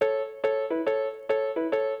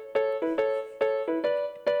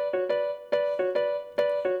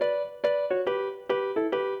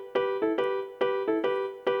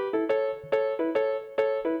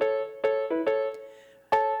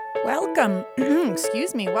Welcome,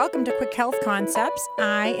 excuse me, welcome to Quick Health Concepts.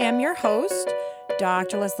 I am your host,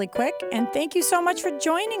 Dr. Leslie Quick, and thank you so much for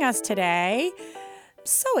joining us today. I'm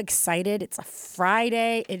so excited. It's a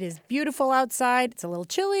Friday. It is beautiful outside. It's a little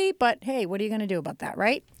chilly, but hey, what are you going to do about that,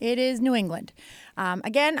 right? It is New England.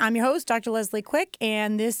 Again, I'm your host, Dr. Leslie Quick,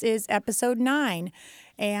 and this is episode 9.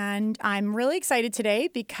 And I'm really excited today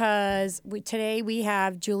because today we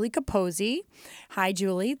have Julie Capozzi. Hi,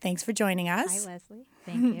 Julie. Thanks for joining us. Hi, Leslie.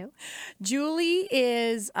 Thank you. Julie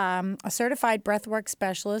is a certified breathwork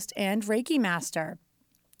specialist and Reiki master.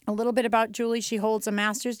 A little bit about Julie. She holds a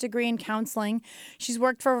master's degree in counseling. She's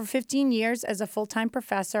worked for over 15 years as a full-time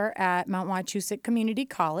professor at Mount Wachusett Community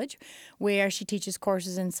College, where she teaches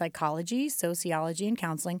courses in psychology, sociology, and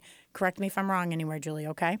counseling. Correct me if I'm wrong anywhere, Julie,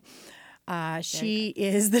 okay? She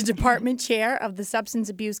is the department chair of the Substance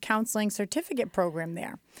Abuse Counseling Certificate Program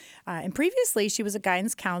there. And previously, she was a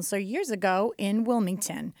guidance counselor years ago in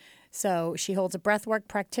Wilmington. So she holds a breathwork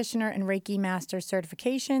practitioner and Reiki master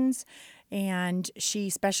certifications, and she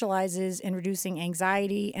specializes in reducing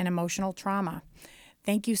anxiety and emotional trauma.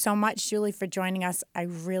 Thank you so much, Julie, for joining us. I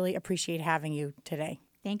really appreciate having you today.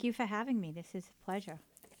 Thank you for having me. This is a pleasure.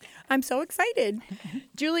 I'm so excited.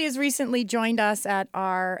 Julie has recently joined us at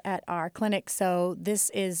our clinic, so this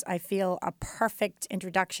is, I feel, a perfect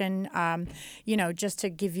introduction. Just to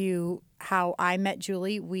give you how I met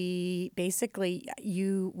Julie, we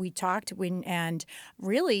talked and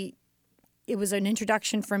really. It was an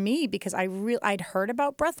introduction for me because I'd heard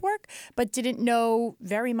about breathwork, but didn't know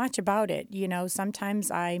very much about it. You know,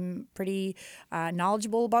 sometimes I'm pretty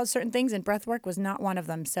knowledgeable about certain things, and breathwork was not one of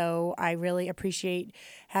them. So I really appreciate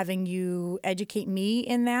having you educate me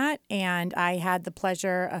in that. And I had the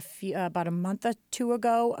pleasure about a month or two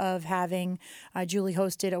ago of having Julie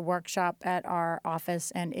hosted a workshop at our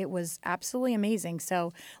office, and it was absolutely amazing.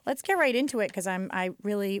 So let's get right into it because I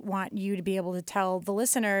really want you to be able to tell the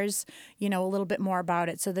listeners, a little bit more about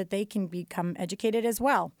it so that they can become educated as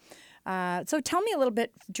well. So tell me a little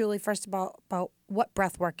bit, Julie, first about what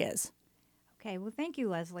breathwork is. Okay, well, thank you,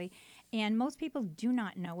 Leslie. And most people do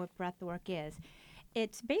not know what breathwork is.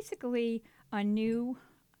 It's basically a new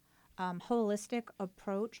holistic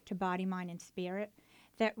approach to body, mind, and spirit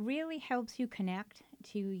that really helps you connect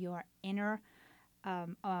to your inner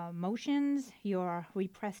emotions, your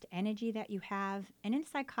repressed energy that you have. And in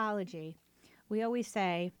psychology, we always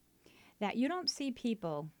say that you don't see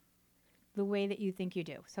people the way that you think you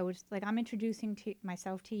do. So it's like I'm introducing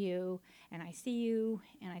myself to you, and I see you,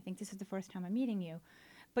 and I think this is the first time I'm meeting you.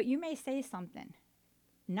 But you may say something,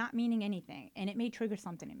 not meaning anything, and it may trigger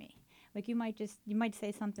something in me. Like you might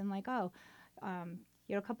say something like,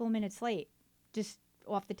 you're a couple of minutes late, just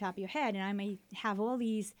off the top of your head, and I may have all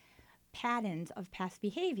these patterns of past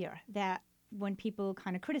behavior that when people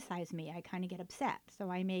kind of criticize me, I kind of get upset.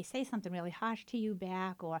 So I may say something really harsh to you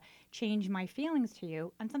back or change my feelings to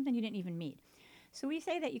you on something you didn't even mean. So we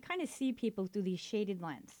say that you kind of see people through these shaded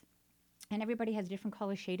lens. And everybody has different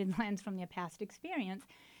color shaded lens from their past experience.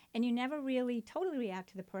 And you never really totally react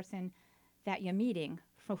to the person that you're meeting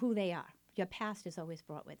for who they are. Your past is always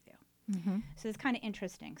brought with you. Mm-hmm. So it's kind of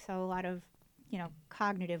interesting. So a lot of,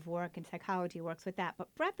 cognitive work and psychology works with that.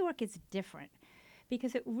 But breath work is different,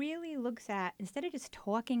 because it really looks at, instead of just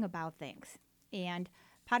talking about things, and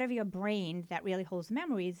part of your brain that really holds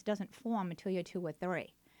memories doesn't form until you're 2 or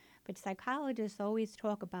 3. But psychologists always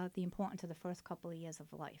talk about the importance of the first couple of years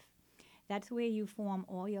of life. That's where you form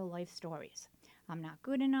all your life stories. I'm not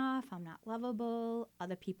good enough, I'm not lovable,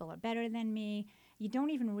 other people are better than me. You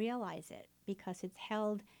don't even realize it because it's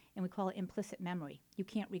held, and we call it implicit memory. You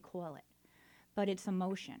can't recall it, but it's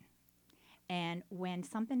emotion. And when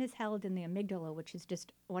something is held in the amygdala, which is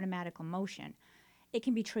just automatic emotion, it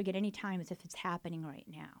can be triggered any time as if it's happening right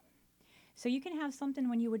now. So you can have something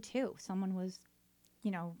when you were 2. Someone was,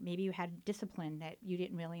 maybe you had discipline that you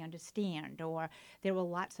didn't really understand, or there were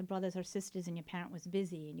lots of brothers or sisters and your parent was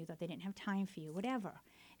busy and you thought they didn't have time for you, whatever.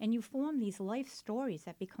 And you form these life stories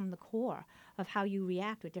that become the core of how you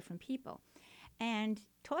react with different people. And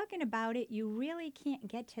talking about it, you really can't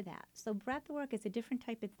get to that. So breathwork is a different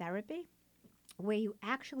type of therapy where you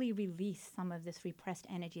actually release some of this repressed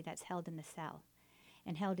energy that's held in the cell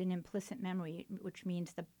and held in implicit memory, which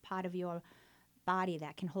means the part of your body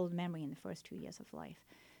that can hold memory in the first 2 years of life.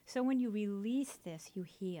 So when you release this, you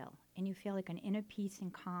heal, and you feel like an inner peace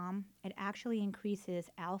and calm. It actually increases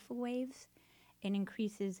alpha waves. It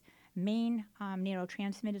increases main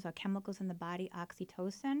neurotransmitters or chemicals in the body,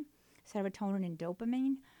 oxytocin, serotonin, and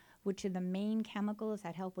dopamine, which are the main chemicals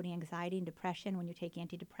that help with anxiety and depression when you take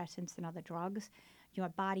antidepressants and other drugs. Your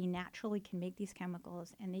body naturally can make these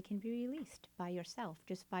chemicals, and they can be released by yourself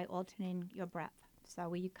just by alternating your breath. So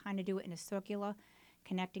we kind of do it in a circular,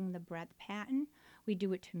 connecting the breath pattern. We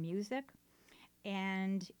do it to music.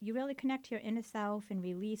 And you really connect to your inner self and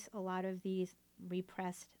release a lot of these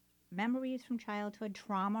repressed memories from childhood.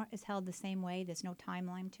 Trauma is held the same way. There's no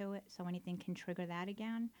timeline to it, so anything can trigger that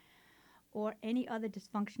again. Or any other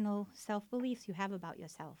dysfunctional self-beliefs you have about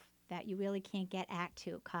yourself that you really can't get at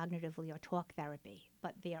to cognitively or talk therapy,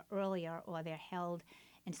 but they're earlier or they're held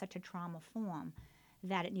in such a trauma form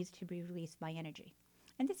that it needs to be released by energy.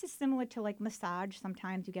 And this is similar to like massage.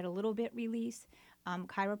 Sometimes you get a little bit release,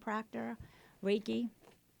 chiropractor, Reiki,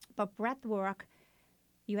 but breath work,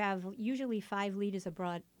 you have usually 5 liters of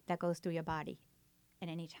blood that goes through your body at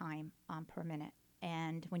any time per minute.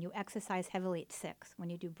 And when you exercise heavily, it's 6.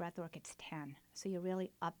 When you do breath work, it's 10. So you're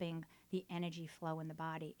really upping the energy flow in the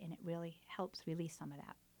body, and it really helps release some of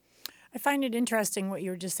that. I find it interesting what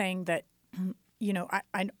you were just saying that, you know,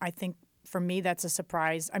 I think for me that's a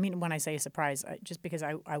surprise. I mean, when I say a surprise, just because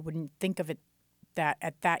I wouldn't think of it that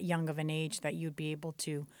at that young of an age that you'd be able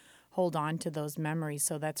to hold on to those memories.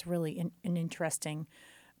 So that's really an interesting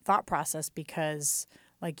thought process because,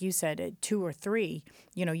 like you said, at 2 or 3,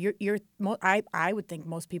 you know, I would think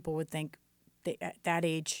most people would think that at that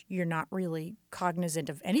age you're not really cognizant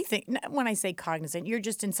of anything. When I say cognizant, you're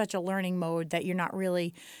just in such a learning mode that you're not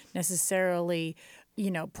really necessarily,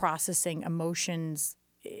 you know, processing emotions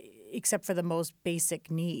except for the most basic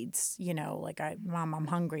needs, you know, like Mom, I'm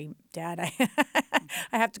hungry, Dad,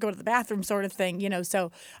 I have to go to the bathroom sort of thing, you know.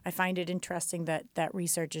 So I find it interesting that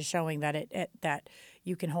research is showing that that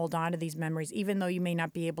you can hold on to these memories, even though you may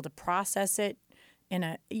not be able to process it in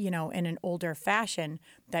a, you know, in an older fashion,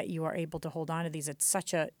 that you are able to hold on to these at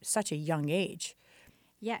such a young age.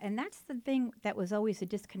 Yeah, and that's the thing that was always a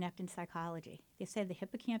disconnect in psychology. They say the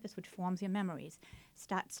hippocampus, which forms your memories,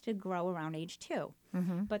 starts to grow around age 2.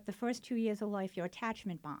 Mm-hmm. But the first 2 years of life, your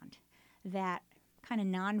attachment bond, that kind of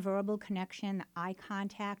nonverbal connection, the eye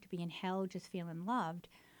contact, being held, just feeling loved,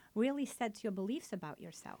 really sets your beliefs about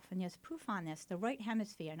yourself. And there's proof on this. The right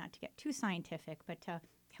hemisphere, not to get too scientific, but to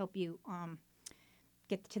help you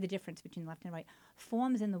get to the difference between left and right,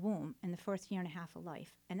 forms in the womb in the first 1.5 years of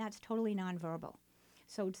life. And that's totally nonverbal.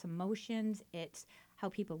 So it's emotions, it's how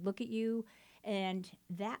people look at you, and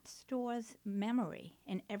that stores memory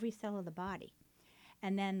in every cell of the body.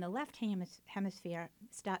 And then the left hemisphere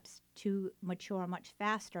starts to mature much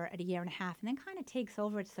faster at 1.5 years, and then kind of takes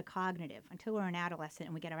over. It's the cognitive until we're an adolescent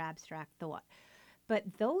and we get our abstract thought. But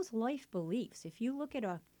those life beliefs, if you look at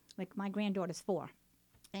like my granddaughter's 4,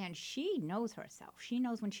 and she knows herself. She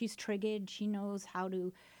knows when she's triggered. She knows how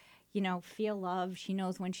to, you know, feel love. She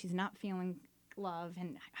knows when she's not feeling love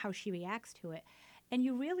and how she reacts to it. And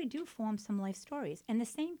you really do form some life stories. And the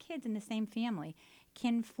same kids in the same family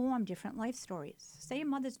can form different life stories. Say a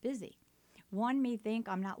mother's busy. One may think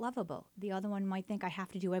I'm not lovable. The other one might think I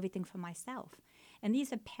have to do everything for myself. And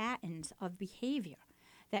these are patterns of behavior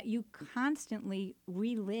that you constantly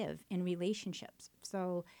relive in relationships.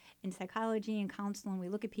 So in psychology and counseling, we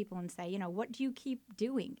look at people and say, you know, what do you keep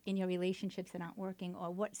doing in your relationships that aren't working,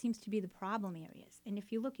 or what seems to be the problem areas? And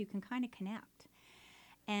if you look, you can kind of connect.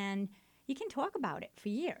 And you can talk about it for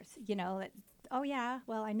years, you know, that, oh yeah,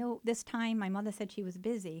 well, I know this time my mother said she was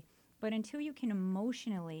busy, but until you can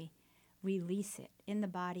emotionally release it in the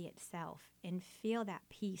body itself and feel that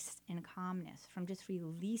peace and calmness from just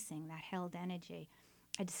releasing that held energy,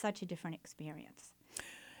 it's such a different experience.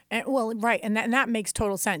 And, well, right, and that makes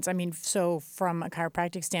total sense. I mean, so from a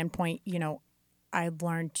chiropractic standpoint, you know, I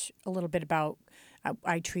learned a little bit about,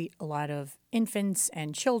 I treat a lot of infants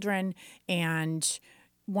and children, and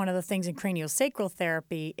one of the things in craniosacral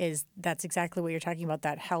therapy is that's exactly what you're talking about,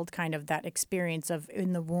 that held kind of that experience of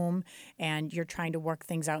in the womb, and you're trying to work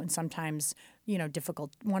things out, and sometimes, you know,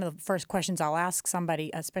 difficult. One of the first questions I'll ask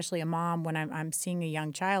somebody, especially a mom, when I'm seeing a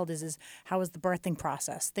young child is how is the birthing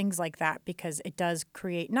process? Things like that, because it does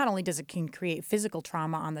create, not only does it can create physical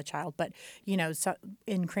trauma on the child, but, you know, so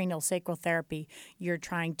in craniosacral therapy, you're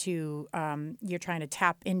trying to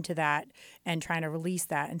tap into that and trying to release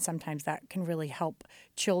that, and sometimes that can really help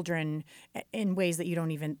children in ways that you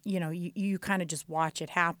don't even, you know, you kind of just watch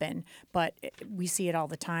it happen, but we see it all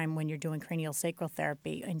the time when you're doing craniosacral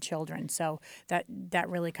therapy in children. So that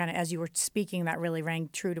really kind of, as you were speaking, that really rang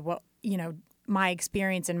true to what, you know, my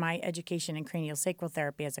experience and my education in craniosacral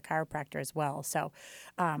therapy as a chiropractor as well. So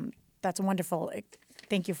that's wonderful.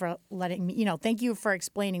 Thank you for letting me, you know, thank you for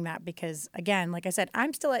explaining that, because again, like I said,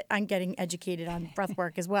 I'm getting educated on breath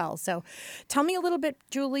work as well. So tell me a little bit,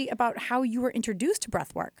 Julie, about how you were introduced to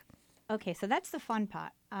breath work. Okay, so that's the fun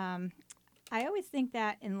part. I always think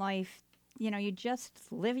that in life, you know, you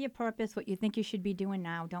just live your purpose, what you think you should be doing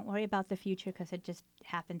now. Don't worry about the future, because it just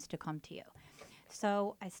happens to come to you.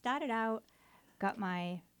 So I started out, got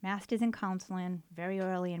my master's in counseling very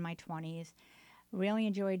early in my 20s, really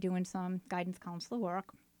enjoyed doing some guidance counselor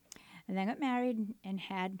work, and then got married and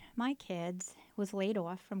had my kids, was laid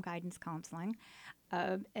off from guidance counseling.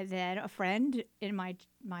 And then a friend in my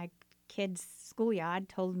kids' schoolyard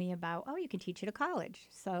told me about, oh, you can teach at a college.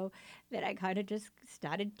 So that I kind of just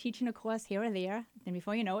started teaching a course here or there. Then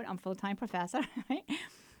before you know it, I'm full-time professor, right?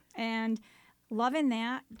 And loving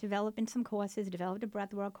that, developing some courses, developed a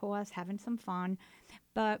breathwork course, having some fun.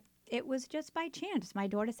 But it was just by chance. My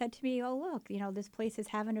daughter said to me, oh, look, this place is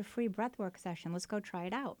having a free breathwork session. Let's go try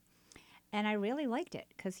it out. And I really liked it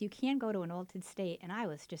because you can go to an altered state, and I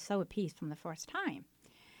was just so appeased from the first time.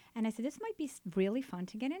 And I said, this might be really fun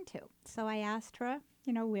to get into. So I asked her,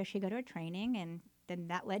 where she got her training, and then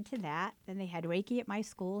that led to that. Then they had Reiki at my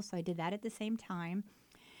school, so I did that at the same time.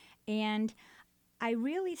 And I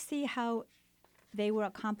really see how they were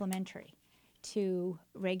complementary to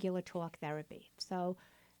regular talk therapy. So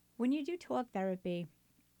when you do talk therapy,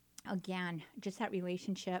 again, just that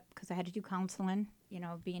relationship, because I had to do counseling,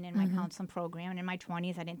 being in my counseling program. And in my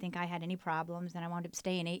 20s, I didn't think I had any problems. And I wound up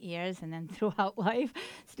staying 8 years. And then throughout life,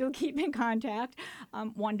 still keep in contact.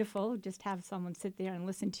 Wonderful. Just have someone sit there and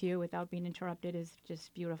listen to you without being interrupted is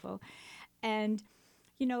just beautiful. And,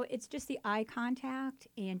 it's just the eye contact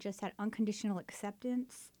and just that unconditional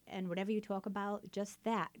acceptance. And whatever you talk about, just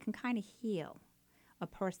that can kind of heal a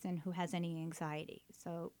person who has any anxiety.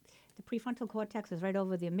 So the prefrontal cortex is right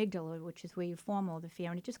over the amygdala, which is where you form all the fear,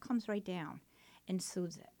 and it just comes right down and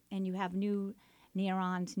soothes it. And you have new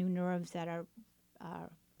neurons, new nerves that are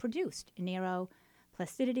produced.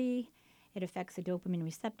 Neuroplasticity, it affects the dopamine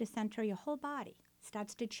receptor center. Your whole body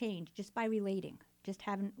starts to change just by relating, just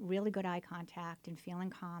having really good eye contact and feeling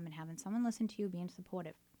calm and having someone listen to you, being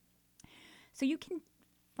supportive. So you can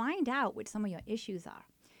find out what some of your issues are.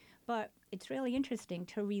 But it's really interesting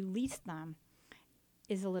to release them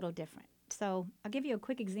is a little different. So I'll give you a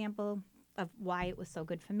quick example of why it was so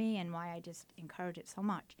good for me and why I just encourage it so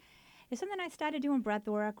much. It's something I started doing breath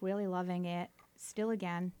work, really loving it. Still,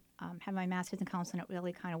 again, have my master's in counseling. It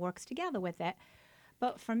really kind of works together with it.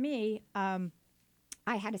 But for me,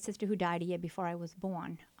 I had a sister who died a year before I was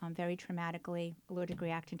born, very traumatically, allergic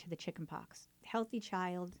reaction to the chickenpox. Healthy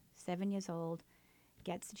child, 7 years old,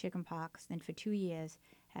 gets the chickenpox, then for 2 years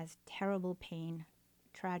has terrible pain,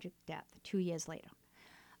 tragic death 2 years later.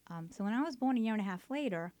 So when I was born a year and a half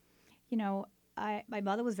later, my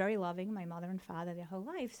mother was very loving, my mother and father their whole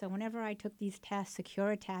life. So whenever I took these tests,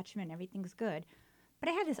 secure attachment, everything's good. But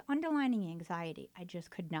I had this underlying anxiety I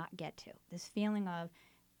just could not get to, this feeling of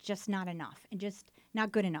just not enough and just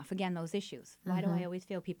not good enough. Again, those issues. Why do I always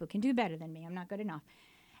feel people can do better than me? I'm not good enough.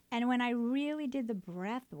 And when I really did the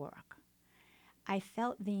breath work, I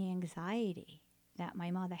felt the anxiety that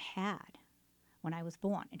my mother had when I was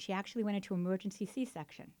born. And she actually went into emergency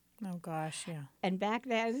C-section. Oh, gosh, yeah. And back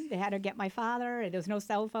then, they had to get my father, and there was no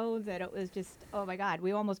cell phones, and it was just, oh, my God,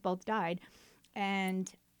 we almost both died.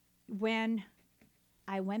 And when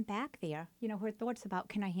I went back there, her thoughts about,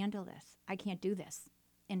 can I handle this? I can't do this.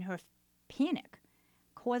 And her panic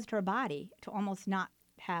caused her body to almost not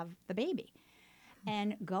have the baby.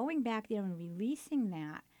 And going back there and releasing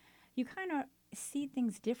that, you kind of see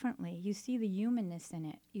things differently. You see the humanness in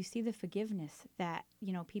it. You see the forgiveness that,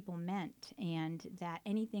 people meant, and that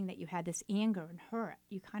anything that you had, this anger and hurt,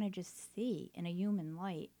 you kind of just see in a human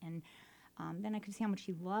light. And then I could see how much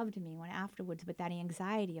she loved me when afterwards, but that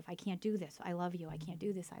anxiety of, I can't do this, I love you, I can't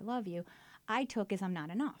do this, I love you, I took as I'm not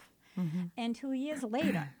enough. And 2 years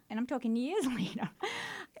later, and I'm talking years later,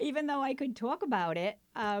 even though I could talk about it,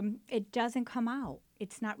 it doesn't come out.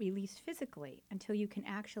 It's not released physically until you can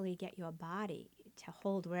actually get your body to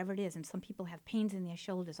hold wherever it is. And some people have pains in their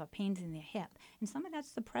shoulders or pains in their hip. And some of that's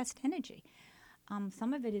suppressed energy.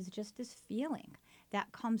 Some of it is just this feeling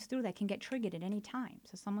that comes through that can get triggered at any time.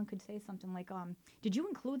 So someone could say something like, did you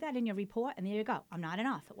include that in your report? And there you go. I'm not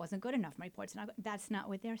enough. It wasn't good enough. My report's not good. That's not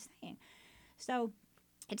what they're saying. So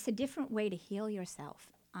it's a different way to heal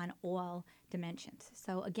yourself on all dimensions.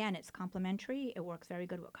 So again, it's complementary. It works very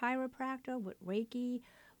good with chiropractor, with Reiki,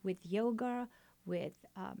 with yoga, with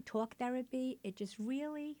talk therapy. It just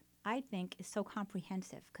really, I think, is so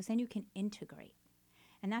comprehensive because then you can integrate.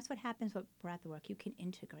 And that's what happens with breath work. You can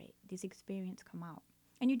integrate. These experiences come out.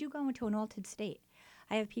 And you do go into an altered state.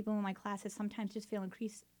 I have people in my classes sometimes just feel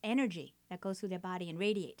increased energy that goes through their body and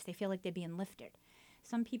radiates. They feel like they're being lifted.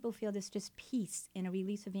 Some people feel this just peace and a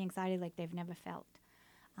release of anxiety like they've never felt.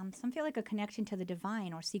 Some feel like a connection to the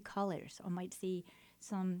divine or see colors or might see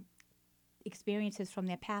some experiences from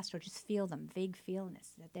their past or just feel them, vague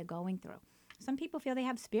feelings that they're going through. Some people feel they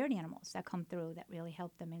have spirit animals that come through that really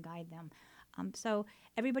help them and guide them. So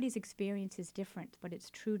everybody's experience is different, but it's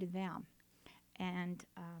true to them. And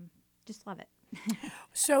just love it.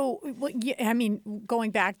 So, well, yeah, I mean,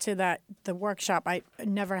 going back to the workshop, I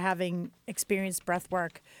never having experienced breath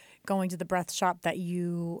work, going to the breath shop that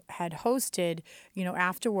you had hosted,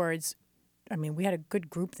 afterwards, I mean, we had a good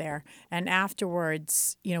group there. And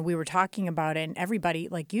afterwards, we were talking about it, and everybody,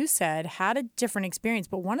 like you said, had a different experience.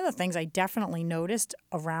 But one of the things I definitely noticed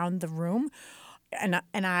around the room, and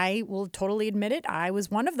I will totally admit it, I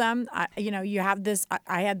was one of them. You have this.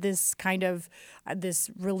 I had this kind of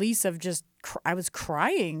this release of just. I was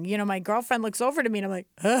crying. My girlfriend looks over to me and I'm like,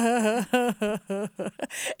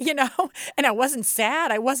 and I wasn't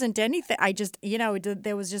sad. I wasn't anything. I just,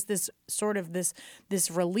 there was just this sort of this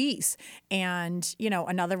release. And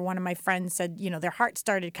another one of my friends said, their heart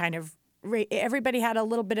started kind of. Everybody had a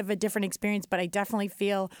little bit of a different experience, but I definitely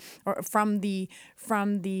feel, or from the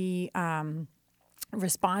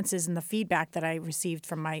responses and the feedback that I received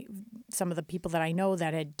from some of the people that I know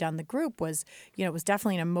that had done the group was, it was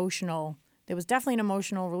definitely an emotional. There was definitely an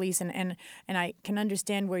emotional release, and I can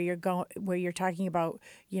understand where you're talking about,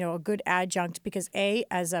 a good adjunct, because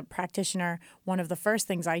as a practitioner, one of the first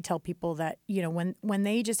things I tell people that, when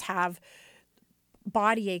they just have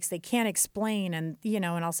body aches they can't explain, and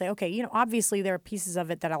I'll say, okay, obviously there are pieces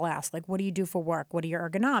of it that I'll ask, like, what do you do for work, what are your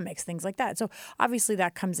ergonomics, things like that. So obviously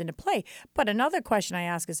that comes into play. But another question I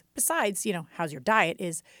ask is, besides how's your diet,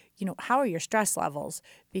 is how are your stress levels,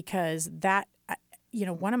 because that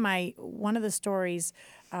one of the stories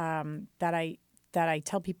that I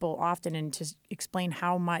tell people often, and to explain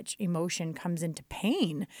how much emotion comes into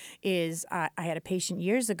pain, is I had a patient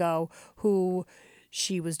years ago who,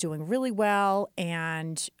 she was doing really well,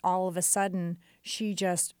 and all of a sudden she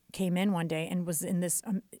just came in one day and was in this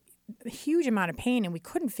huge amount of pain, and we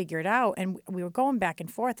couldn't figure it out, and we were going back and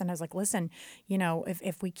forth, and I was like, listen,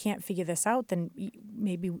 if we can't figure this out, then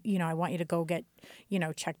maybe I want you to go get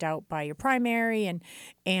checked out by your primary.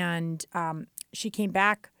 And she came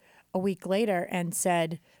back a week later and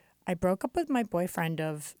said, I broke up with my boyfriend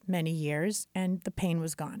of many years and the pain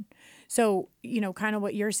was gone. So, kind of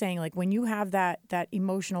what you're saying, like when you have that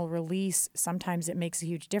emotional release, sometimes it makes a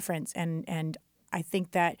huge difference. And I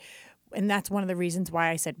think that, and that's one of the reasons why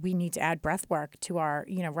I said we need to add breath work to our,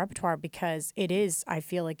 repertoire, because I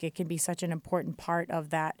feel like it can be such an important part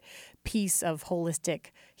of that piece of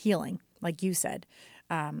holistic healing, like you said,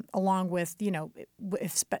 along with,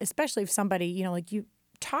 especially if somebody, like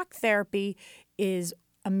talk therapy is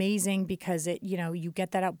amazing because you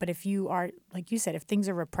get that out. But if you are, like you said, if things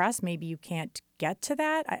are repressed, maybe you can't get to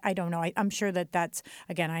that. I don't know. I'm sure that's,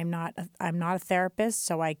 again, I'm not a therapist,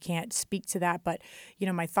 so I can't speak to that. But,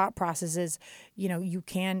 my thought process is, you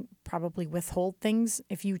can probably withhold things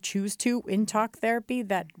if you choose to in talk therapy.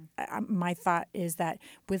 That my thought is that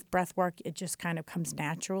with breath work, it just kind of comes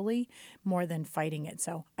naturally more than fighting it.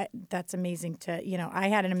 So that's amazing I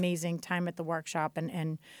had an amazing time at the workshop,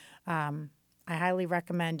 and I highly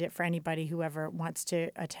recommend it for anybody who ever wants to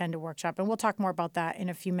attend a workshop. And we'll talk more about that in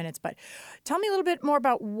a few minutes. But tell me a little bit more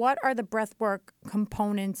about what are the breathwork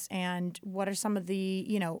components and what are some of the,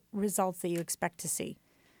 results that you expect to see?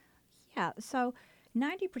 Yeah, so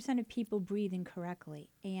 90% of people breathe incorrectly.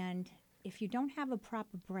 And if you don't have a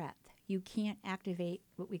proper breath, you can't activate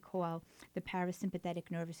what we call the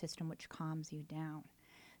parasympathetic nervous system, which calms you down.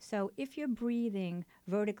 So if you're breathing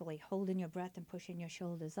vertically, holding your breath and pushing your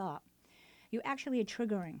shoulders up, you actually are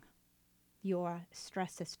triggering your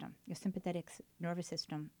stress system, your sympathetic nervous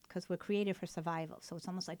system, because we're created for survival. So it's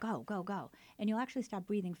almost like go, go, go. And you'll actually start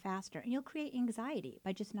breathing faster, and you'll create anxiety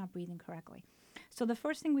by just not breathing correctly. So the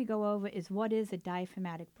first thing we go over is what is a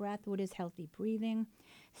diaphragmatic breath? What is healthy breathing?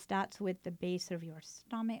 Starts with the base of your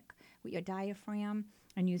stomach, with your diaphragm,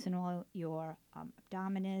 and using all your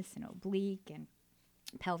abdominis and oblique and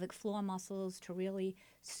pelvic floor muscles to really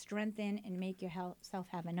strengthen and make yourself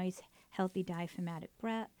have a nice, healthy diaphragmatic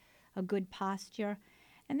breath, a good posture.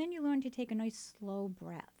 And then you learn to take a nice, slow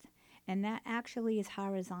breath. And that actually is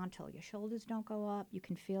horizontal. Your shoulders don't go up. You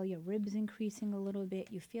can feel your ribs increasing a little bit.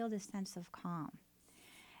 You feel this sense of calm.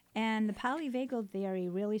 And the polyvagal theory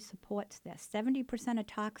really supports this. 70% of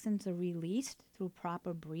toxins are released through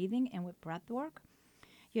proper breathing and with breath work.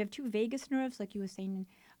 You have two vagus nerves, like you were saying,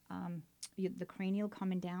 the cranial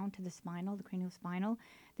coming down to the spinal, the cranial spinal,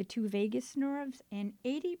 the two vagus nerves, and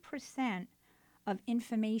 80% of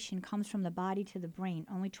information comes from the body to the brain.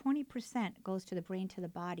 Only 20% goes to the brain to the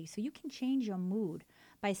body. So you can change your mood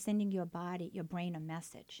by sending your brain a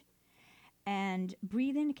message. And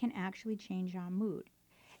breathing can actually change our mood.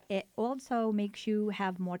 It also makes you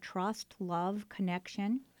have more trust, love,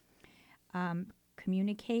 connection,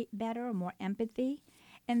 communicate better, more empathy.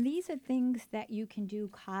 And these are things that you can do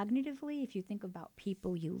cognitively if you think about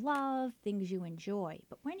people you love, things you enjoy.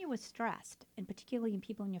 But when you are stressed, and particularly in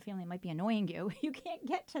people in your family might be annoying you, you can't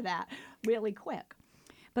get to that really quick.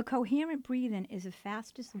 But coherent breathing is the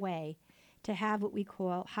fastest way to have what we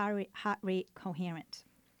call heart rate coherence.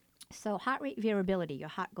 So heart rate variability, your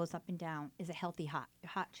heart goes up and down, is a healthy heart. Your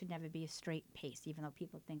heart should never be a straight pace, even though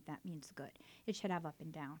people think that means good. It should have up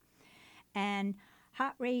and down. And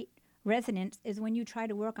heart rate resonance is when you try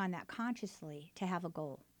to work on that consciously to have a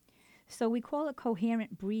goal. So we call it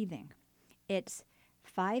coherent breathing. It's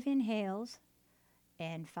 5 inhales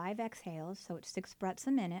and 5 exhales, so it's 6 breaths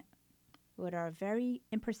a minute, with a very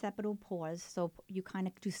imperceptible pause. So you kind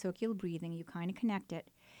of do circular breathing, you kind of connect it.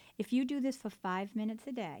 If you do this for 5 minutes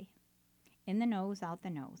a day, in the nose, out the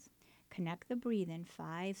nose, connect the breathing,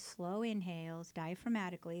 5 slow inhales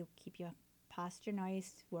diaphragmatically, keep your posture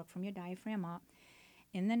nice, work from your diaphragm up,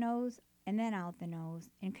 in the nose and then out the nose,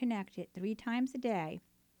 and connect it 3 times a day.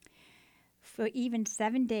 For even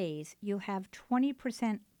 7 days, you'll have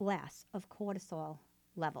 20% less of cortisol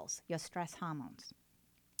levels, your stress hormones.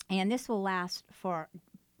 And this will last for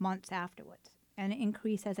months afterwards. And an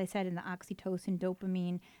increase, as I said, in the oxytocin,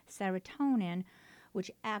 dopamine, serotonin,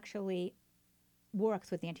 which actually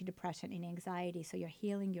works with antidepressant and anxiety, so you're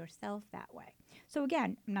healing yourself that way. So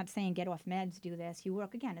again, I'm not saying get off meds, do this. You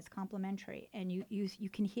work, again, it's complementary, and you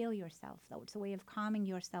can heal yourself, though. It's a way of calming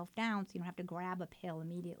yourself down so you don't have to grab a pill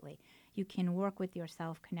immediately. You can work with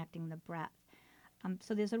yourself, connecting the breath.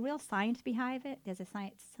 So there's a real science behind it. There's a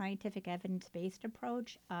scientific evidence-based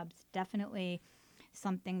approach. It's definitely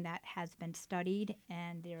something that has been studied,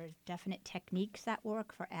 and there are definite techniques that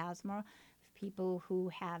work for asthma. People who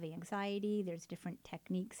have anxiety, there's different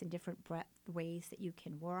techniques and different breath ways that you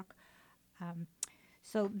can work.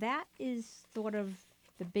 So that is sort of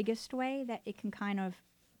the biggest way that it can kind of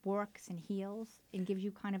works and heals and gives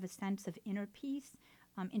you kind of a sense of inner peace,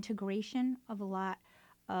 integration of a lot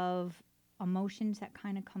of emotions that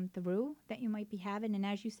kind of come through that you might be having. And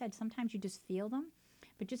as you said, sometimes you just feel them,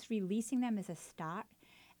 but just releasing them is a start,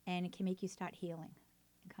 and it can make you start healing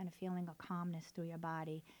and kind of feeling a calmness through your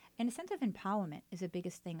body. And a sense of empowerment is the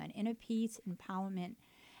biggest thing, an inner peace, empowerment.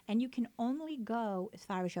 And you can only go as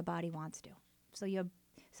far as your body wants to.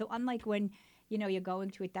 So unlike when, you're going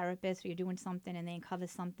to a therapist or you're doing something and they uncover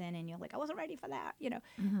something and you're like, I wasn't ready for that.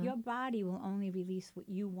 Your body will only release what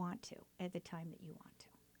you want to at the time that you want to.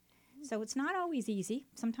 So it's not always easy.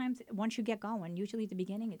 Sometimes once you get going, usually at the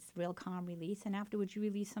beginning, it's real calm release. And afterwards, you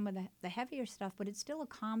release some of the heavier stuff, but it's still a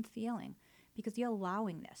calm feeling because you're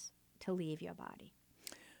allowing this to leave your body.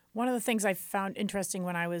 One of the things I found interesting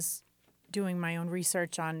when I was doing my own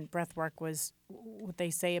research on breath work was what they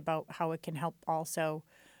say about how it can help also,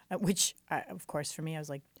 which, of course, for me, I was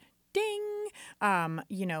like, ding,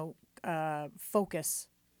 focus.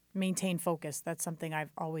 Maintain focus. That's something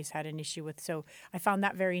I've always had an issue with. So I found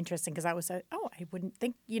that very interesting because I was, I wouldn't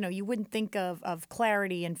think, you wouldn't think of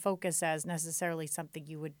clarity and focus as necessarily something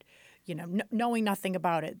you would, knowing nothing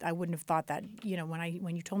about it, I wouldn't have thought that.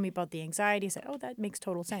 When you told me about the anxiety, I said, oh, that makes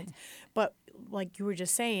total sense. But like you were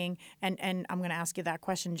just saying, and I'm going to ask you that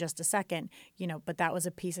question in just a second, but that was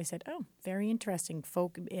a piece I said, oh, very interesting.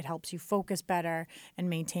 It helps you focus better and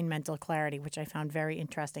maintain mental clarity, which I found very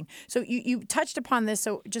interesting. So you touched upon this.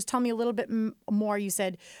 So just tell me a little bit more. You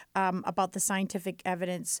said about the scientific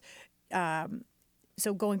evidence.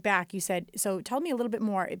 So going back, you said, so tell me a little bit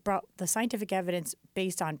more about the scientific evidence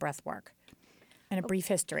based on breath work and a brief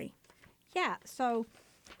history. Yeah, so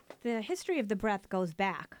the history of the breath goes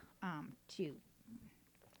back to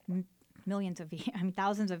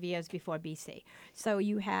thousands of years before BC. So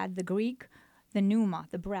you had the Greek, the pneuma,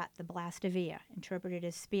 the breath, the blast of air, interpreted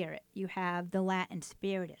as spirit. You have the Latin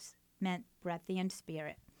spiritus, meant breath and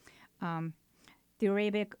spirit. The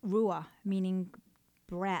Arabic ruah, meaning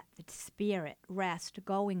breath, spirit, rest,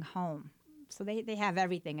 going home. So they have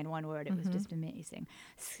everything in one word. It was just amazing.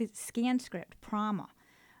 Sanskrit, prana,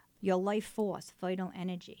 your life force, vital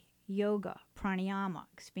energy. Yoga, pranayama,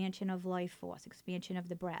 expansion of life force, expansion of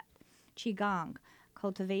the breath. Qigong,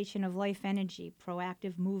 cultivation of life energy,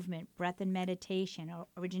 proactive movement, breath and meditation,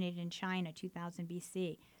 originated in China, 2000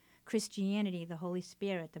 BC. Christianity, the Holy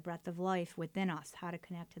Spirit, the breath of life within us, how to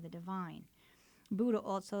connect to the divine. Buddha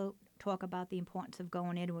also talk about the importance of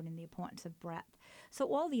going inward and the importance of breath.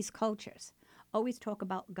 So all these cultures always talk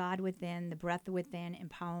about God within, the breath within,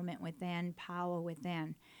 empowerment within, power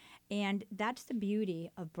within. And that's the beauty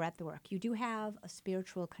of breath work. You do have a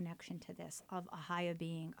spiritual connection to this, of a higher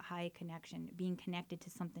being, a higher connection, being connected to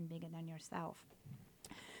something bigger than yourself.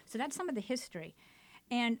 So that's some of the history.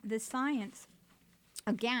 And the science,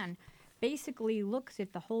 again, basically looks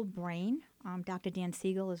at the whole brain Dr. Dan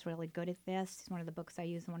Siegel is really good at this. It's one of the books I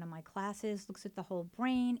use in one of my classes. Looks at the whole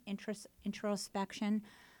brain, introspection,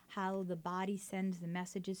 how the body sends the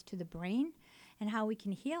messages to the brain, and how we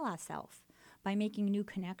can heal ourselves by making new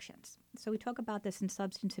connections. So we talk about this in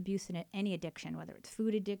substance abuse and any addiction, whether it's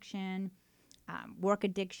food addiction, work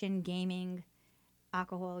addiction, gaming,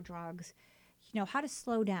 alcohol, drugs. How to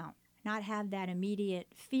slow down, not have that immediate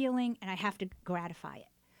feeling and I have to gratify it,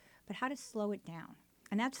 but how to slow it down.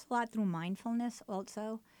 And that's a lot through mindfulness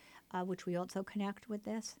also, which we also connect with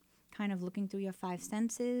this, kind of looking through your five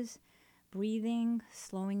senses, breathing,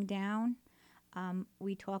 slowing down.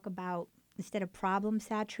 We talk about, instead of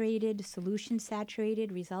problem-saturated,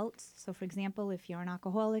 solution-saturated results. So, for example, if you're an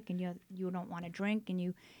alcoholic and you don't want to drink and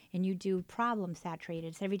you do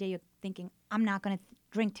problem-saturated, so every day you're thinking, I'm not going to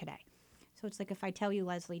drink today. So it's like if I tell you,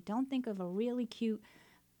 Leslie, don't think of a really cute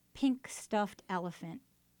pink stuffed elephant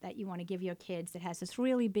that you want to give your kids that has this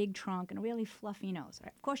really big trunk and a really fluffy nose.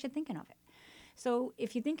 Right? Of course, you're thinking of it. So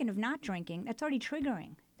if you're thinking of not drinking, that's already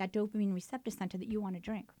triggering that dopamine receptor center that you want to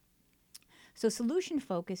drink. So solution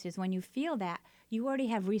focus is when you feel that, you already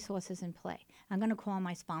have resources in play. I'm going to call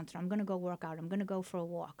my sponsor. I'm going to go work out. I'm going to go for a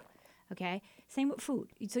walk. Okay? Same with food.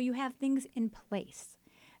 So you have things in place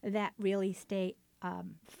that really stay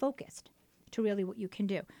focused to really what you can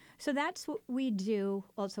do. So that's what we do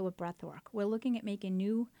also with breath work. We're looking at making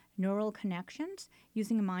new neural connections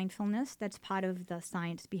using mindfulness. That's part of the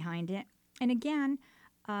science behind it. And again,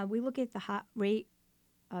 we look at the heart rate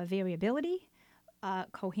variability,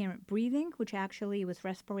 coherent breathing, which actually with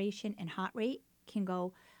respiration and heart rate can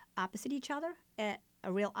go opposite each other at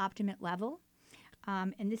a real optimum level.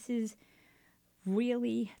 And this is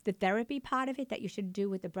really the therapy part of it that you should do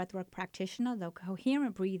with the breathwork practitioner. Though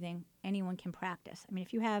coherent breathing, anyone can practice. I mean,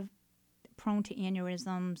 if you have prone to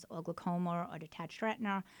aneurysms or glaucoma or detached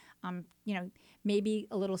retina, maybe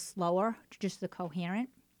a little slower, just the coherent.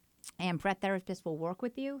 And breath therapists will work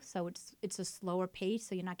with you, so it's a slower pace,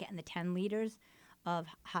 so you're not getting the 10 liters of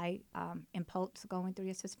high impulse going through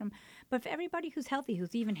your system. But for everybody who's healthy,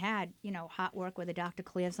 who's even had heart work where the doctor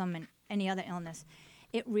clears them and any other illness,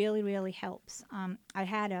 it really, really helps. I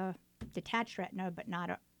had a detached retina, but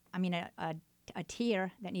not a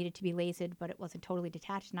tear that needed to be lasered, but it wasn't totally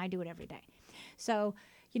detached, and I do it every day. So,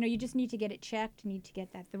 you just need to get it checked, need to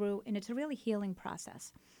get that through, and it's a really healing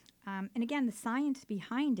process. And again, the science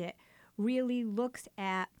behind it really looks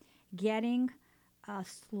at getting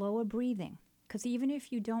slower breathing, because even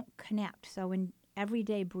if you don't connect, so in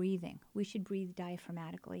everyday breathing, we should breathe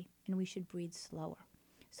diaphragmatically, and we should breathe slower.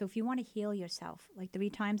 So if you want to heal yourself, like 3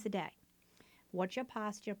 times a day, watch your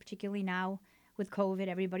posture, particularly now with COVID,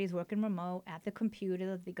 everybody's working remote at the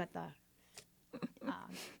computer. They got the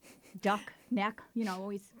duck neck,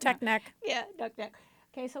 always. Tech neck. Yeah, duck neck.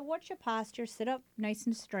 Okay, so watch your posture, sit up nice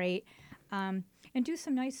and straight, and do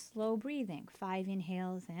some nice slow breathing. 5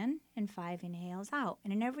 inhales in and 5 inhales out.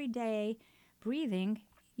 And in everyday breathing,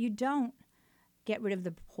 you don't get rid of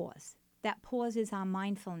the pause. That pause is our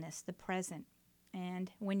mindfulness, the present.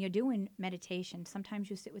 And when you're doing meditation, sometimes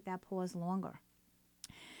you sit with that pause longer.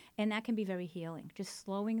 And that can be very healing. Just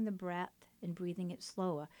slowing the breath and breathing it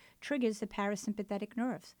slower triggers the parasympathetic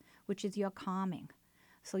nerves, which is your calming.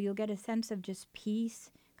 So you'll get a sense of just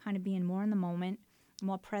peace, kind of being more in the moment,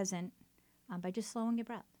 more present by just slowing your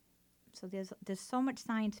breath. So there's so much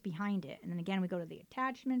science behind it. And then again, we go to the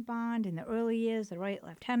attachment bond in the early years, the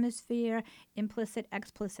right-left hemisphere, implicit,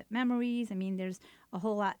 explicit memories. I mean, there's a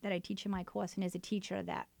whole lot that I teach in my course and as a teacher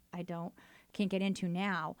that I can't get into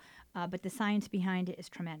now. But the science behind it is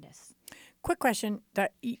tremendous. Quick question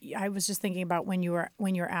that I was just thinking about when you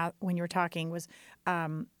were talking was,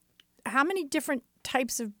 how many different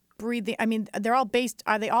types of breathing? I mean, are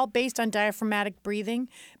they all based on diaphragmatic breathing?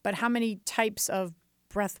 But how many types of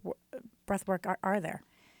breath work are there?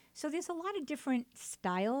 So there's a lot of different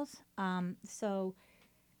styles. So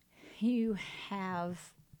you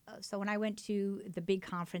have. So when I went to the big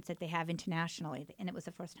conference that they have internationally, and it was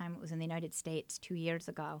the first time it was in the United States 2 years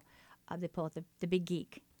ago, they call it the Big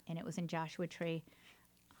Geek, and it was in Joshua Tree.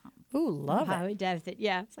 Ooh, love it. Mojave Desert.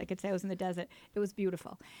 Yeah, so I could say I was in the desert. It was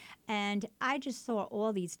beautiful. And I just saw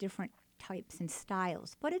all these different types and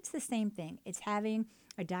styles, but it's the same thing. It's having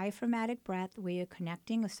a diaphragmatic breath where you're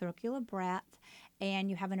connecting a circular breath and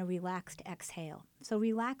you're having a relaxed exhale. So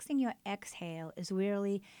relaxing your exhale is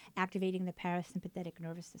really activating the parasympathetic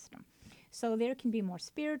nervous system. So there can be more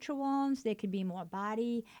spiritual ones, there can be more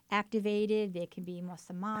body activated, there can be more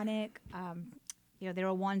somatic. There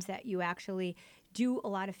are ones that you actually do a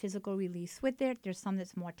lot of physical release with it. There's some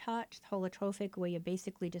that's more touch, holotropic, where you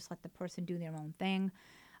basically just let the person do their own thing.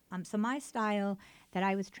 So my style that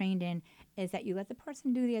I was trained in is that you let the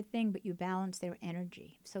person do their thing, but you balance their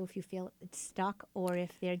energy. So if you feel it's stuck or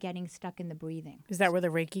if they're getting stuck in the breathing. Is that where the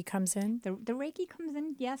Reiki comes in? The Reiki comes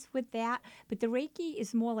in, yes, with that. But the Reiki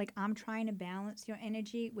is more like I'm trying to balance your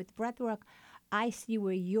energy. With breath work, I see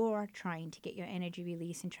where you're trying to get your energy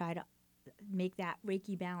release and try to make that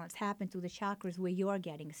Reiki balance happen through the chakras where you're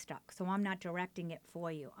getting stuck. So I'm not directing it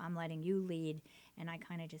for you. I'm letting you lead, and I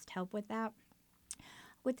kind of just help with that.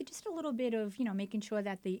 With just a little bit of, making sure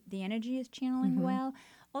that the energy is channeling well.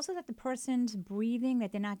 Also that the person's breathing,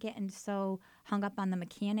 that they're not getting so hung up on the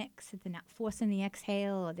mechanics, that they're not forcing the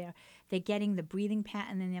exhale, or they're getting the breathing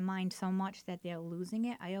pattern in their mind so much that they're losing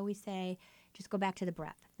it. I always say, just go back to the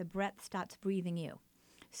breath. The breath starts breathing you.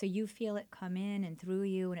 So you feel it come in and through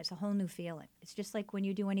you, and it's a whole new feeling. It's just like when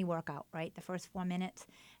you do any workout, right? The first 4 minutes,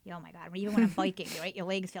 oh my God, even when I'm biking, right? Your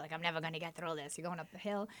legs feel like I'm never going to get through this. You're going up the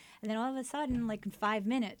hill. And then all of a sudden, like in 5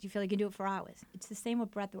 minutes, you feel like you do it for hours. It's the same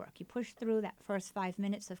with breath work. You push through that first 5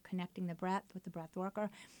 minutes of connecting the breath with the breath worker,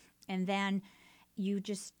 and then you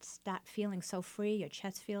just start feeling so free. Your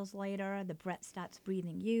chest feels lighter. The breath starts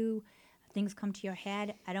breathing you. Things come to your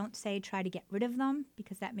head. I don't say try to get rid of them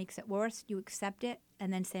because that makes it worse. You accept it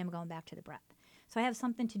and then say I'm going back to the breath. So I have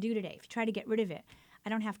something to do today. If you try to get rid of it, I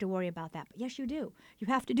don't have to worry about that. But yes, you do. You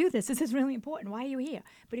have to do this. This is really important. Why are you here?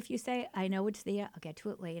 But if you say, I know it's there, I'll get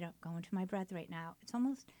to it later, go into my breath right now, it's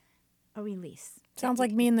almost a release. Sounds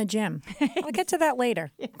like me in the gym. I'll get to that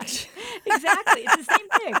later. Exactly. It's the same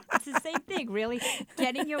thing. It's the same thing, really.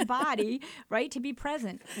 Getting your body, right, to be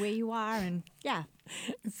present where you are. And yeah.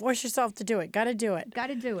 Force yourself to do it. Got to do it. Got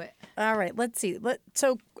to do it. All right. Let's see.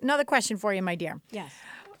 So another question for you, my dear. Yes.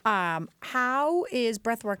 How is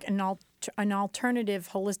breathwork an alternative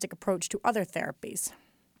holistic approach to other therapies?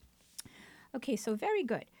 Okay, so very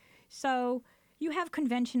good. So you have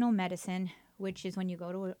conventional medicine, which is when you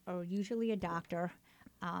go to usually a doctor,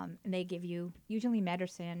 and they give you usually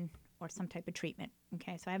medicine or some type of treatment.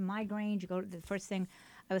 Okay, so I have migraines. You go to the first thing.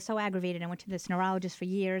 I was so aggravated. I went to this neurologist for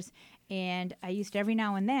years, and I used to every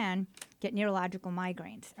now and then get neurological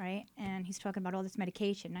migraines, right? And he's talking about all this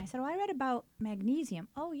medication. And I said, I read about magnesium.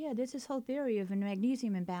 Oh, yeah, there's this whole theory of a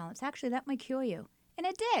magnesium imbalance. Actually, that might cure you. And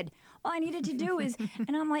it did. All I needed to do is,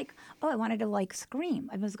 and I'm like, I wanted to scream.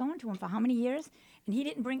 I was going to him for how many years? And he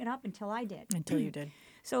didn't bring it up until I did. Until you did.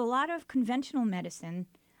 So a lot of conventional medicine,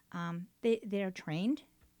 they're trained.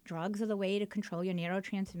 Drugs are the way to control your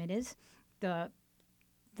neurotransmitters, the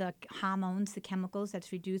hormones, the chemicals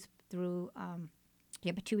that's reduced through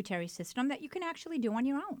your pituitary system that you can actually do on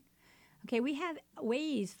your own. Okay, we have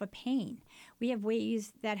ways for pain. We have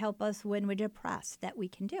ways that help us when we're depressed that we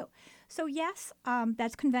can do. So yes,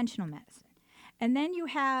 that's conventional medicine. And then you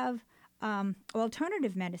have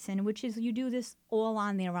alternative medicine, which is you do this all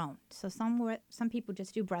on their own. So some people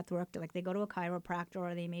just do breath work, like they go to a chiropractor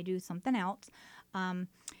or they may do something else. And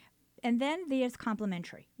then there's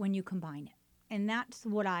complementary when you combine it. And that's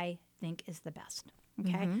what I think is the best.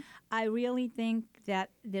 Okay, I really think that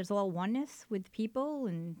there's all oneness with people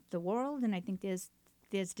and the world, and I think there's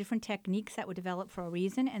different techniques that were developed for a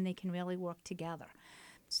reason, and they can really work together.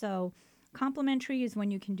 So complementary is when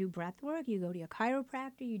you can do breath work. You go to your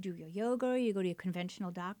chiropractor, you do your yoga, you go to your conventional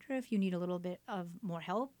doctor if you need a little bit of more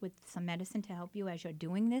help with some medicine to help you as you're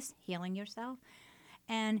doing this, healing yourself.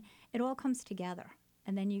 And it all comes together,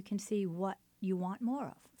 and then you can see what you want more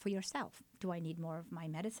of for yourself. Do I need more of my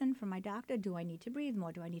medicine from my doctor? Do I need to breathe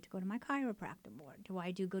more? Do I need to go to my chiropractor more? Do I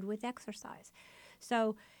do good with exercise?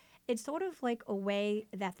 So it's sort of like a way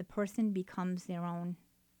that the person becomes their own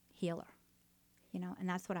healer, and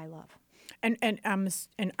that's what I love. And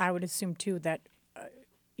I would assume too that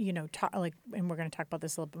and we're going to talk about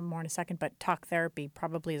this a little bit more in a second, but talk therapy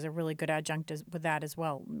probably is a really good adjunct with that as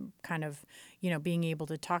well. Kind of, being able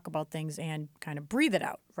to talk about things and kind of breathe it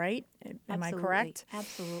out, right? Am I correct?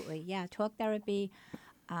 Absolutely. Yeah. Talk therapy.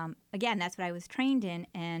 Again, that's what I was trained in.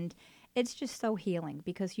 And it's just so healing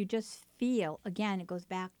because you just feel, again, it goes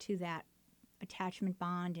back to that attachment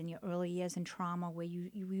bond in your early years and trauma where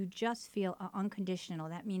you just feel unconditional.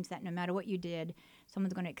 That means that no matter what you did,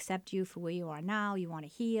 someone's going to accept you for where you are now. You want to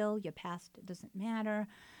heal. Your past doesn't matter.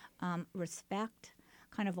 Respect,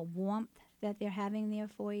 kind of a warmth that they're having there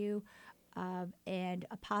for you, and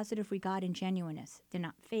a positive regard and genuineness. They're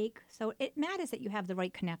not fake. So it matters that you have the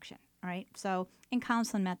right connection, right? So in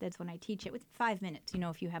counseling methods, when I teach it, within 5 minutes,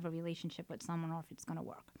 if you have a relationship with someone or if it's going to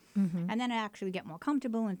work. And then I actually get more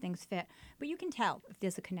comfortable and things fit. But you can tell if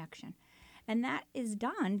there's a connection. And that is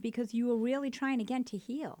done because you were really trying, again, to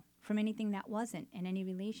heal from anything that wasn't in any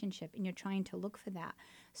relationship, and you're trying to look for that.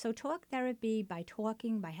 So talk therapy, by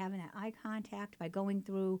talking, by having that eye contact, by going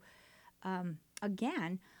through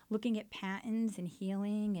again, looking at patterns and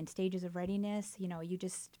healing and stages of readiness. Are you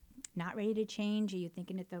just not ready to change? Are you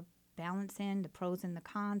thinking at the balance in, the pros and the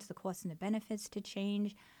cons, the costs and the benefits to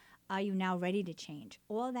change? Are you now ready to change?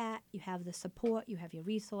 All that, you have the support, you have your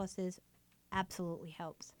resources, absolutely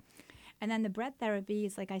helps. And then the breath therapy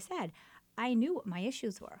is, like I said, I knew what my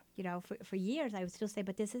issues were. For years I would still say,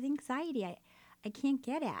 but this is anxiety I can't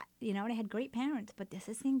get at. And I had great parents, but this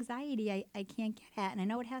is anxiety I can't get at. And I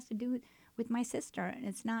know it has to do with my sister. And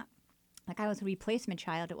it's not like I was a replacement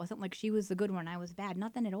child. It wasn't like she was the good one, I was bad.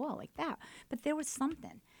 Nothing at all like that. But there was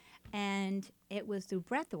something. And it was through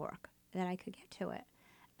breath work that I could get to it.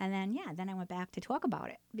 And then I went back to talk about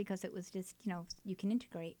it because it was just, you can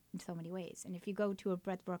integrate in so many ways. And if you go to a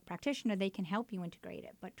breathwork practitioner, they can help you integrate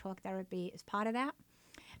it. But talk therapy is part of that.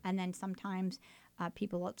 And then sometimes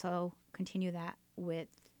people also continue that with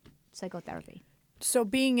psychotherapy. So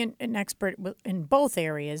being an expert in both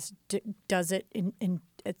areas, does it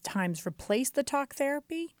at times replace the talk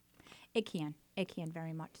therapy? It can. It can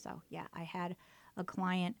very much so. Yeah, I had a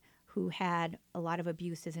client who had a lot of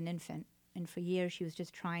abuse as an infant. And for years, she was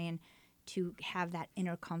just trying to have that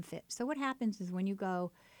inner comfort. So what happens is when you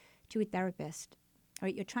go to a therapist,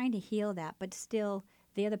 right, you're trying to heal that, but still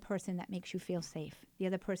they're the person that makes you feel safe. The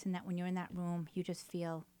other person that when you're in that room, you just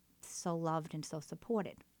feel so loved and so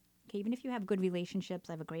supported. Okay, even if you have good relationships,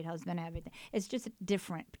 I have a great husband, everything. It's just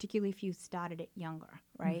different, particularly if you started it younger,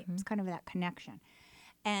 right? Mm-hmm. It's kind of that connection.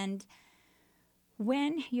 And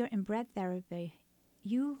when you're in breath therapy,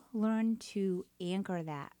 you learn to anchor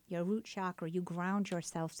that, your root chakra, you ground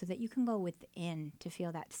yourself so that you can go within to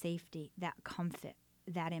feel that safety, that comfort,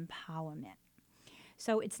 that empowerment.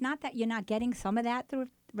 So it's not that you're not getting some of that through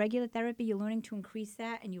regular therapy. You're learning to increase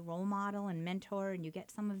that, and you role model and mentor, and you get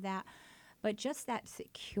some of that. But just that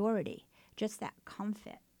security, just that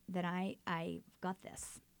comfort that I got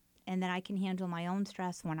this, and that I can handle my own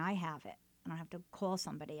stress when I have it. I don't have to call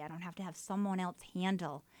somebody. I don't have to have someone else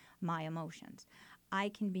handle my emotions. I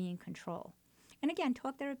can be in control. And again,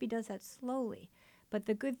 talk therapy does that slowly. But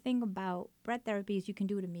the good thing about breath therapy is you can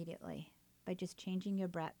do it immediately. By just changing your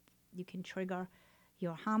breath, you can trigger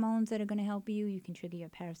your hormones that are going to help you. You can trigger your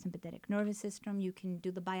parasympathetic nervous system. You can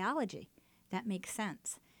do the biology. That makes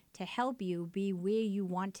sense to help you be where you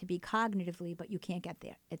want to be cognitively, but you can't get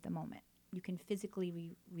there at the moment. You can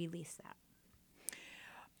physically release that.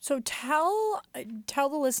 So tell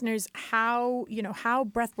the listeners how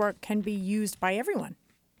breath work can be used by everyone.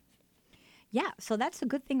 Yeah, so that's the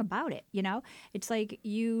good thing about it, It's like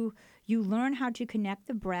you learn how to connect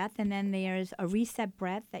the breath, and then there's a reset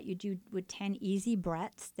breath that you do with 10 easy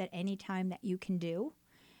breaths that any time that you can do.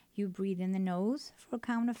 You breathe in the nose for a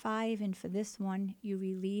count of 5, and for this one, you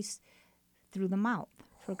release through the mouth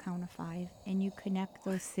for a count of 5, and you connect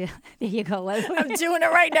those. There you go, Leslie. I'm doing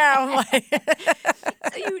it right now.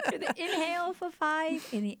 So you do the inhale for 5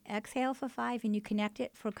 and the exhale for 5, and you connect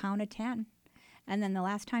it for a count of 10. And then the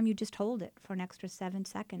last time you just hold it for an extra 7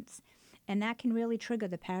 seconds. And that can really trigger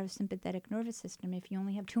the parasympathetic nervous system if you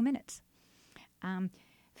only have 2 minutes.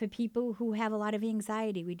 For people who have a lot of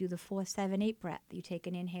anxiety, we do the 4-7-8 breath. You take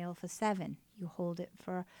an inhale for 7. You hold it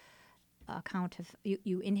for a count of,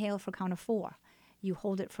 you inhale for a count of 4. You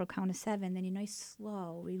hold it for a count of 7. Then you nice,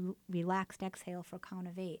 slow, relaxed exhale for a count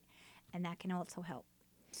of 8. And that can also help.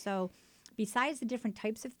 So besides the different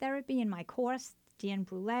types of therapy in my course, Dan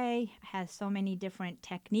Brule has so many different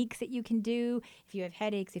techniques that you can do. If you have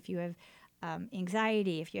headaches, if you have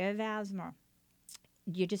anxiety, if you have asthma,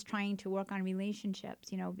 you're just trying to work on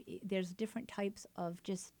relationships. There's different types of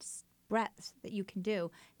just breaths that you can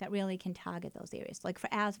do that really can target those areas. Like for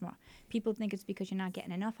asthma, people think it's because you're not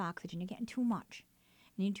getting enough oxygen. You're getting too much.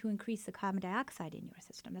 You need to increase the carbon dioxide in your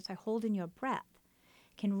system. That's why holding your breath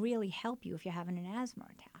can really help you if you're having an asthma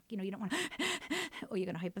attack. You don't want to, or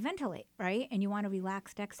you're going to hyperventilate, right? And you want a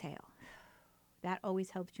relaxed exhale. That always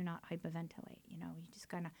helps you not hyperventilate. You just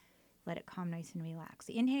kind of let it calm nice and relaxed.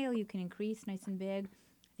 The inhale you can increase nice and big.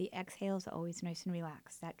 The exhales are always nice and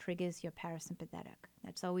relaxed. That triggers your parasympathetic.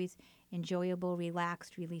 That's always enjoyable,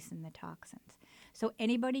 relaxed, releasing the toxins. So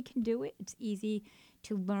anybody can do it. It's easy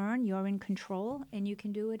to learn. You're in control, and you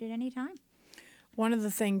can do it at any time. One of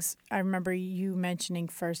the things I remember you mentioning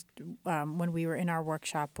first when we were in our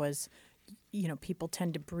workshop was, people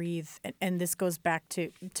tend to breathe, and this goes back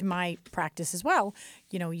to my practice as well.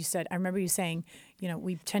 You said, I remember you saying,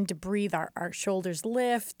 we tend to breathe, our shoulders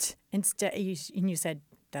lift instead, and you said,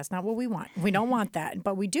 that's not what we want. We don't want that,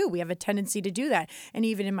 but we do. We have a tendency to do that. And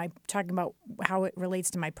even in my talking about how it relates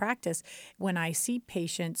to my practice, when I see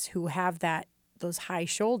patients who have those high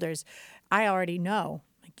shoulders, I already know.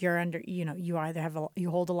 Like you're under, you either you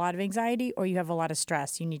hold a lot of anxiety or you have a lot of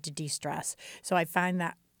stress. You need to de-stress. So I find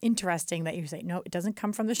that interesting that you say, no, it doesn't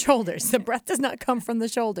come from the shoulders. The breath does not come from the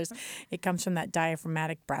shoulders. It comes from that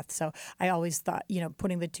diaphragmatic breath. So I always thought,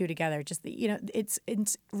 putting the two together, just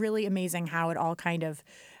it's really amazing how it all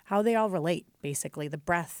how they all relate, basically, the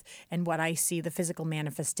breath and what I see, the physical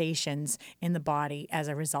manifestations in the body as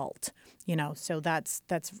a result. So that's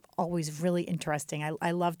always really interesting.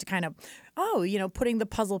 I love to kind of, putting the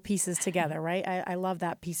puzzle pieces together, right? I love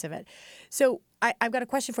that piece of it. So I've got a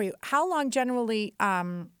question for you. How long generally,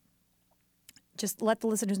 just let the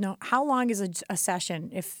listeners know, how long is a session?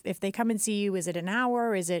 If they come and see you, is it an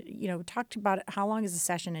hour? Is it, talk about it. How long is a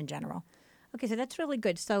session in general? Okay, so that's really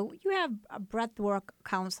good. So you have breath work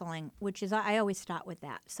counseling, which is, I always start with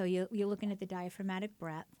that. So you're looking at the diaphragmatic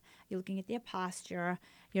breath. You're looking at their posture.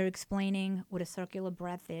 You're explaining what a circular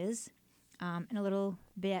breath is, and a little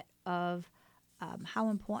bit of how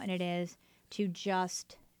important it is to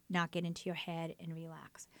just not get into your head and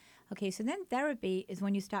relax. Okay, so then therapy is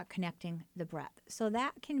when you start connecting the breath. So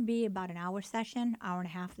that can be about an hour session, hour and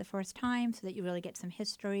a half the first time, so that you really get some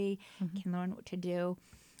history, can learn what to do.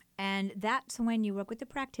 And that's when you work with the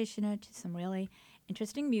practitioner to some really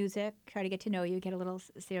interesting music, try to get to know you, get a little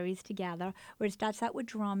series together, where it starts out with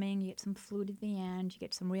drumming, you get some flute at the end, you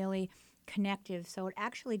get some really connective. So it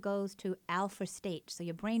actually goes to alpha state, so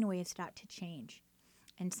your brain waves start to change.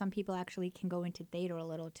 And some people actually can go into theta a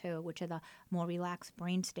little too, which are the more relaxed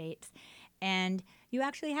brain states. And you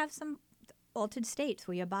actually have some altered states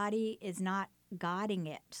where your body is not guarding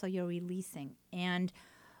it, so you're releasing. And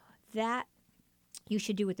that you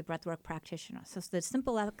should do with the breathwork practitioner. So the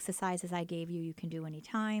simple exercises I gave you, you can do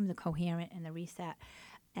anytime, the coherent and the reset.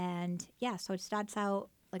 And so it starts out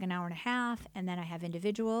like an hour and a half, and then I have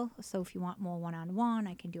individual. So if you want more one-on-one,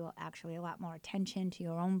 I can do actually a lot more attention to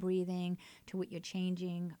your own breathing, to what you're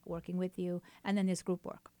changing, working with you. And then there's group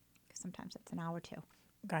work. Sometimes it's an hour too.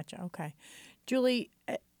 Gotcha. Okay. Julie,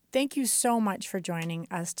 thank you so much for joining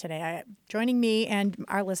us today. Joining me and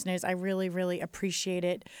our listeners, I really, really appreciate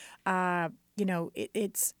it.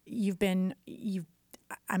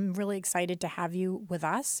 I'm really excited to have you with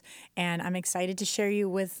us, and I'm excited to share you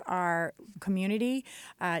with our community.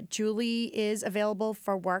 Julie is available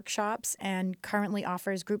for workshops and currently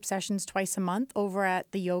offers group sessions twice a month over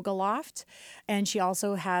at the Yoga Loft. And she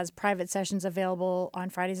also has private sessions available on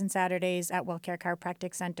Fridays and Saturdays at WellCare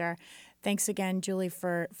Chiropractic Center. Thanks again, Julie,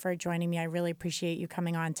 for joining me. I really appreciate you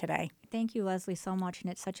coming on today. Thank you, Leslie, so much.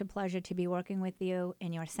 And it's such a pleasure to be working with you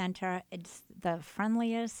in your center. It's the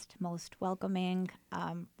friendliest, most welcoming,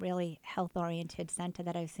 really health-oriented center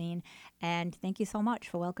that I've seen. And thank you so much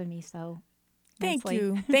for welcoming me so nicely. Thank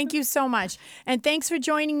you. Thank you so much. And thanks for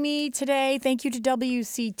joining me today. Thank you to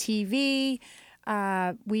WCTV.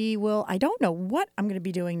 I don't know what I'm going to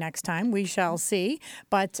be doing next time. We shall see.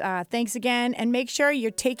 But thanks again. And make sure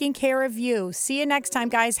you're taking care of you. See you next time,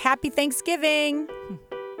 guys. Happy Thanksgiving.